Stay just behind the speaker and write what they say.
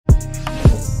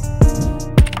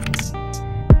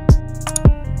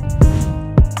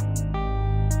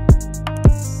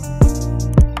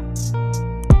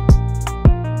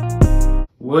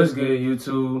What's good,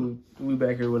 YouTube? We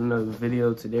back here with another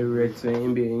video. Today we react to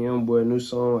NBA Youngboy new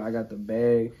song. I Got the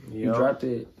Bag. Yep.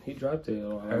 He dropped it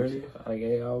early, like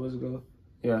 8 hours ago.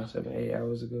 Yeah, 8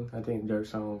 hours ago. I think Dirk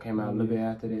song came out a little bit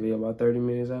after that. Yeah, about 30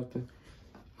 minutes after.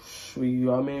 We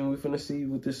finna see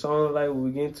what this song like. What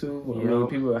we get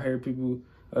into. I heard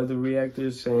other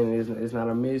reactors saying it's not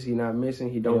a miss. He not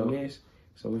missing. He don't miss.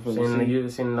 So we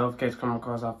finna seeing the notifications come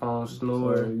across our phone,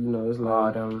 snore. So, it's like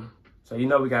all them. So we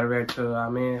gotta react to our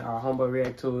homeboy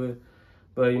react to it.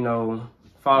 But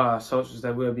follow our socials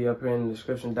that will be up here in the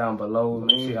description down below.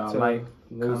 Make sure y'all like,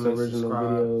 comment, original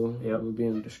video. Yep, will be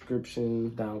in the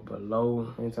description down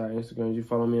below. And to our Instagram, you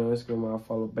follow me on Instagram, I'll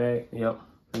follow back. Yep.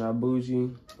 And I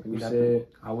bougie, like we said,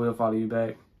 I will follow you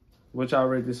back. What y'all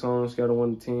rate this song? Scale of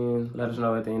 1 to 10. Let us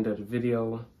know at the end of the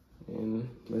video, and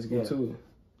let's get to it.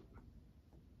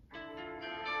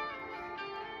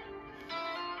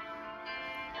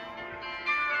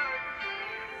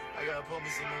 I gotta put me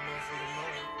some more for the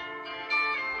money.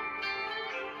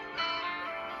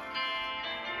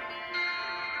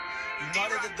 You know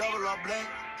that the double or black.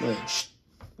 Wait,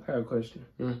 I got a question.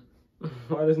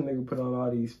 Why this nigga put on all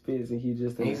these fits and he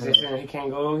can't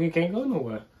go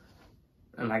nowhere?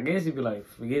 And I guess he'd be like,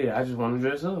 forget it, I just want to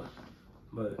dress up.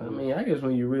 But I mean, I guess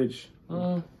when you're rich,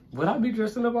 would I be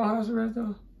dressing up on house arrest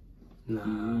though?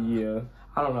 Nah. Yeah.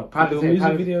 I don't know. Probably do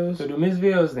music videos. To do music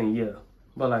videos, then yeah.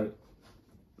 But like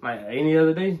any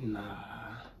other day, nah.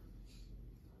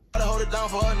 Gotta hold it down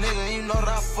for a nigga, you know that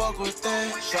I fuck with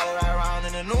that. Shot it right around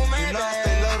in the new man. You know I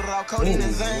stay loaded off codeine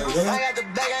and Zane. I got the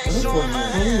bag, I ain't showing my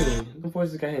hand. Them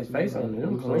voices got his face on it.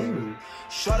 Them clean.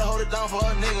 Shot it, hold it down for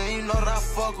a nigga, you know that I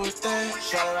fuck with that.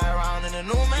 Shot it right around in the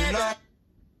new man.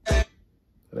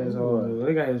 That's hard.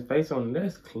 They got his face on it.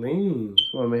 That's clean.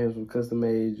 So I made him some custom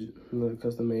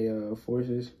made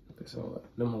forces. That's all.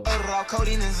 Them hoes. I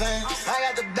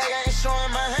got the bag, I ain't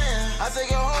showing my hand. I take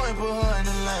your hoe and put her in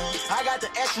the lane. I got the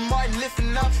extra Martin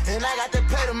lifting up, and I got the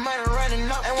plate of money running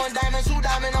up. And 1 diamond, 2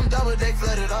 diamond, I'm double day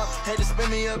flooded up. Had to spin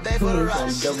me a day for the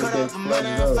ride. Cut out the money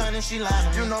and find and she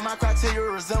lying. You know my criteria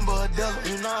resemble a dealer.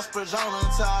 You know I spread on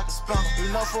until I can spend them.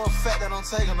 You know for a fact that I'm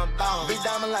taking a down. Big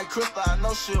diamond like crystal, I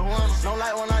know shit one. Don't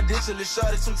like when I ditch it, short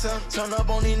it 2 times. Turn up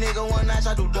on these niggas one night,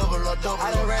 I do double or double.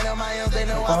 I done ran out my M's, they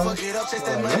know I fuck it up. Chase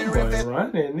that money.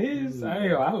 Running this,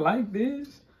 hey, I like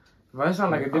this. Bro, it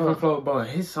sound like a different flow, bro.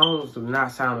 His songs do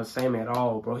not sound the same at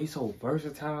all, bro. He's so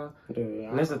versatile,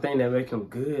 and that's the thing that make him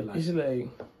good. Like, he's like,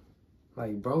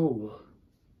 bro,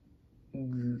 he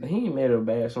ain't made a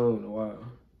bad song in a while.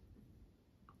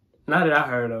 Not that I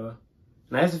heard of.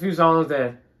 Now, there's a few songs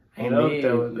that ain't up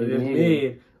there, it's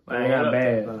mid, but ain't got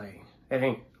bad. But like, it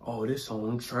ain't. Oh, this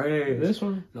song trash. This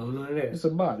one, no, none of that. It's a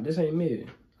bop. This ain't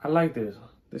mid. I like this one.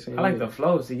 I like the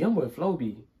flow. See, Youngboy flow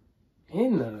be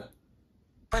in the.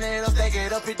 Stack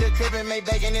it up, hit the crib and make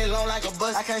bacon it long like a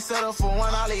bus. I can't settle for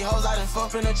one, all these hoes I done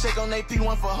fuck. Finna check on AP,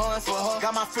 one for her and for her.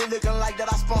 Got my feet looking like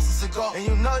that I sponsor cigar. And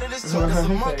you know that it's tough, it's a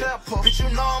month that puff. Bitch,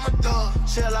 you know I'm a thug.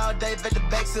 Chill all day, bet the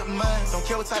back sip mine. Don't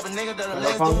care what type of nigga that'll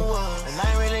let do one. And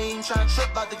I ain't really even trying to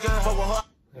trip out the gun. Fuck with her.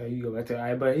 Yeah, you go back to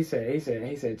it. But he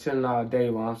said chilling all day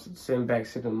while I'm sitting back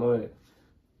sipping mud.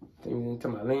 Think to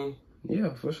my lean.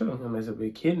 Yeah, for sure. I mean, it's a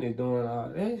big kidney doing all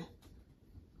that.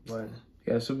 But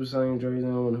he got Supersonic jerseys. I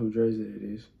don't know who jersey it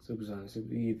is. Supersonic.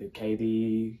 Either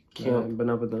KD, Kim, but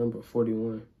not the number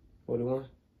 41. 41?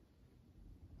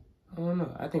 I don't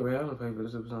know. I think Ray Allen played for the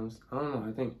Supersonics. I don't know.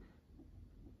 I think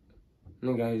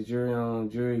nigga got his jury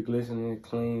on, jury glistening,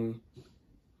 clean.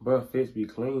 Bro, fits be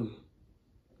clean.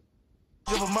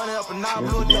 Give her money up and now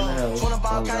blue dog. 20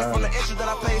 ball came from the extra that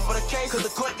I paid for the case. Cause the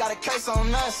court got a case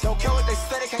on us. Don't care what they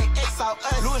say, they can't X out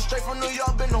us. Louis straight from New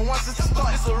York, been the one since the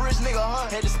start. It's a rich nigga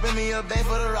hunt. Had to spend me a day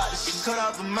for the ride. She cut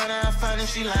out the money and find and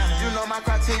she lying. You know my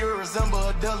criteria resemble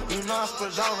a dealer. You know I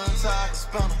spread on until I can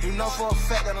spend them. You know for a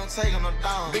fact that I'm taking her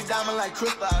down. Big diamond like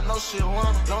crystal, I know shit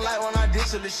one. Don't like when I ditch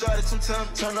it, short it 2 times.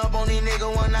 Turn up on these niggas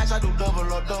one night, I do double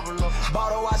or double up. Bought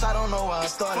a watch, I don't know why I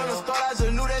started. From the start, I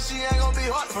just knew that she ain't gonna be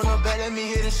hard. From the back, let me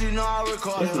hit and she know I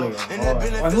recorded her. And that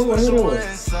benefits special one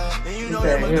inside. And you know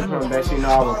that that she know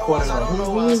I recorded her.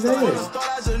 Who is that? From the start,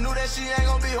 I just knew that she ain't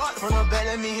gonna be hard. From the back,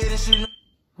 let me hit and she know.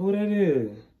 Who that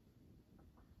is?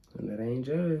 And that ain't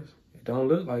Jazz. It don't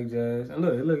look like Jazz. And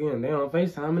look again, they on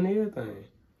FaceTime and everything.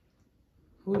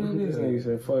 Who that is? This nigga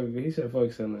said fuck. He said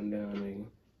fuck selling down, nigga.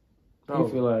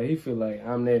 Bro, he feel like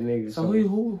I'm that nigga. So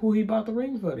who he bought the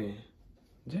ring for then?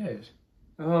 Jazz.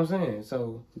 That's what I'm saying.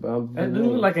 So that dude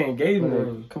look like an engagement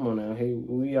ring. Come on now,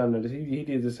 we all know this. He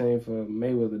did the same for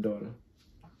Mayweather's daughter.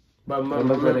 But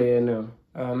remember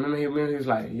he was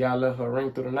like, y'all left her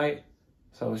ring through the night.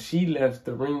 So she left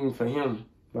the ring for him.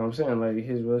 But I'm saying, like,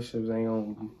 his relationships ain't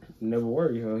gonna never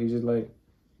work, yo. He's just, like,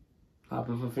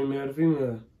 hopping from female to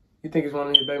female. You think it's one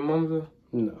of his baby mamas, though?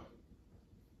 No.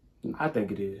 I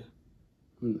think it is.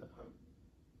 No.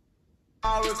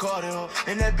 I recorded her,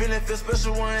 and that Bentley feel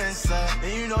special one inside.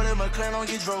 And you know that my clan don't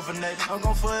get drove for nothing. I'm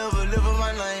gon' forever live with my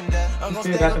name there. I'm gon'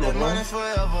 stay up that money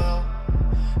forever.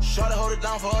 Shorty hold it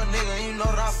down for a nigga, and you know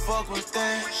that I fuck with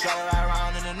things. Shorty ride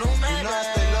around in the new man. You know I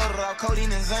stay loaded off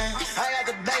codeine and Zane. I got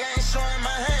the bag, I ain't showing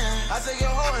my hand. I take your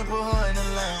hoe and put her in the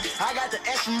lane. I got the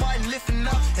extra Martin lifting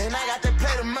up, and I got the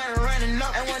plate of money running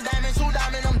up. And 1 diamond, 2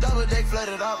 diamond, I'm double deck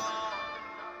flooded up.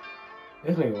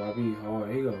 This nigga YB hard.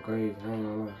 He go crazy. I ain't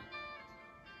gonna lie.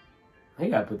 He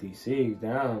gotta put these cigs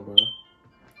down, bro.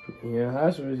 Yeah,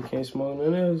 hospitals, you can't smoke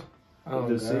none else.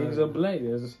 The cigs are black.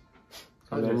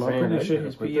 I'm pretty sure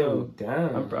his PO.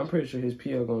 I'm pretty sure his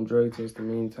PO gonna drug test the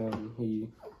meantime he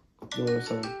doing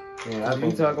something. Yeah, if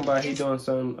he talking about he doing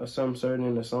something certain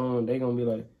in the song, they gonna be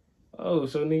like, oh,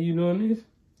 so nigga, you doing this?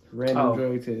 Random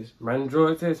drug test. Random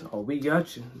drug test? Oh, we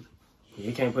got you.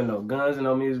 You can't put no guns in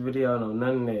no music video, no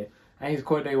none of that. Ain't his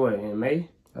court day what, in May?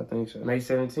 I think so. May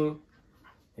 17th?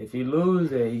 If you lose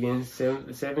that, you getting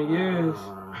seven years.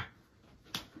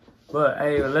 But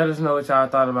hey, let us know what y'all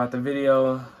thought about the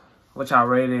video. What y'all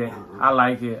rated. I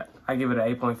like it. I give it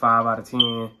an 8.5 out of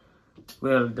 10.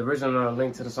 Well, the original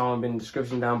link to the song will be in the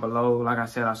description down below. Like I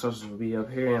said, our socials will be up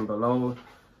here and below.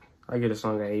 I give the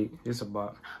song an 8. It's a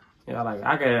bop. Yeah, I like it.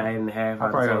 I get an 8.5 out of 10. I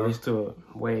probably gotta listen to it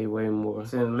way more.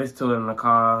 Listen to it in the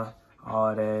car,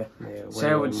 all that. Yeah,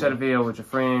 share the video with your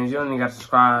friends. You don't even got to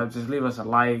subscribe. Just leave us a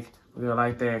like. We would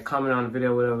like that. Comment on the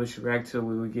video, whatever we should react to.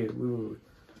 We would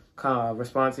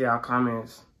respond to y'all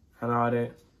comments and all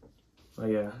that. But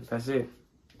yeah, that's it.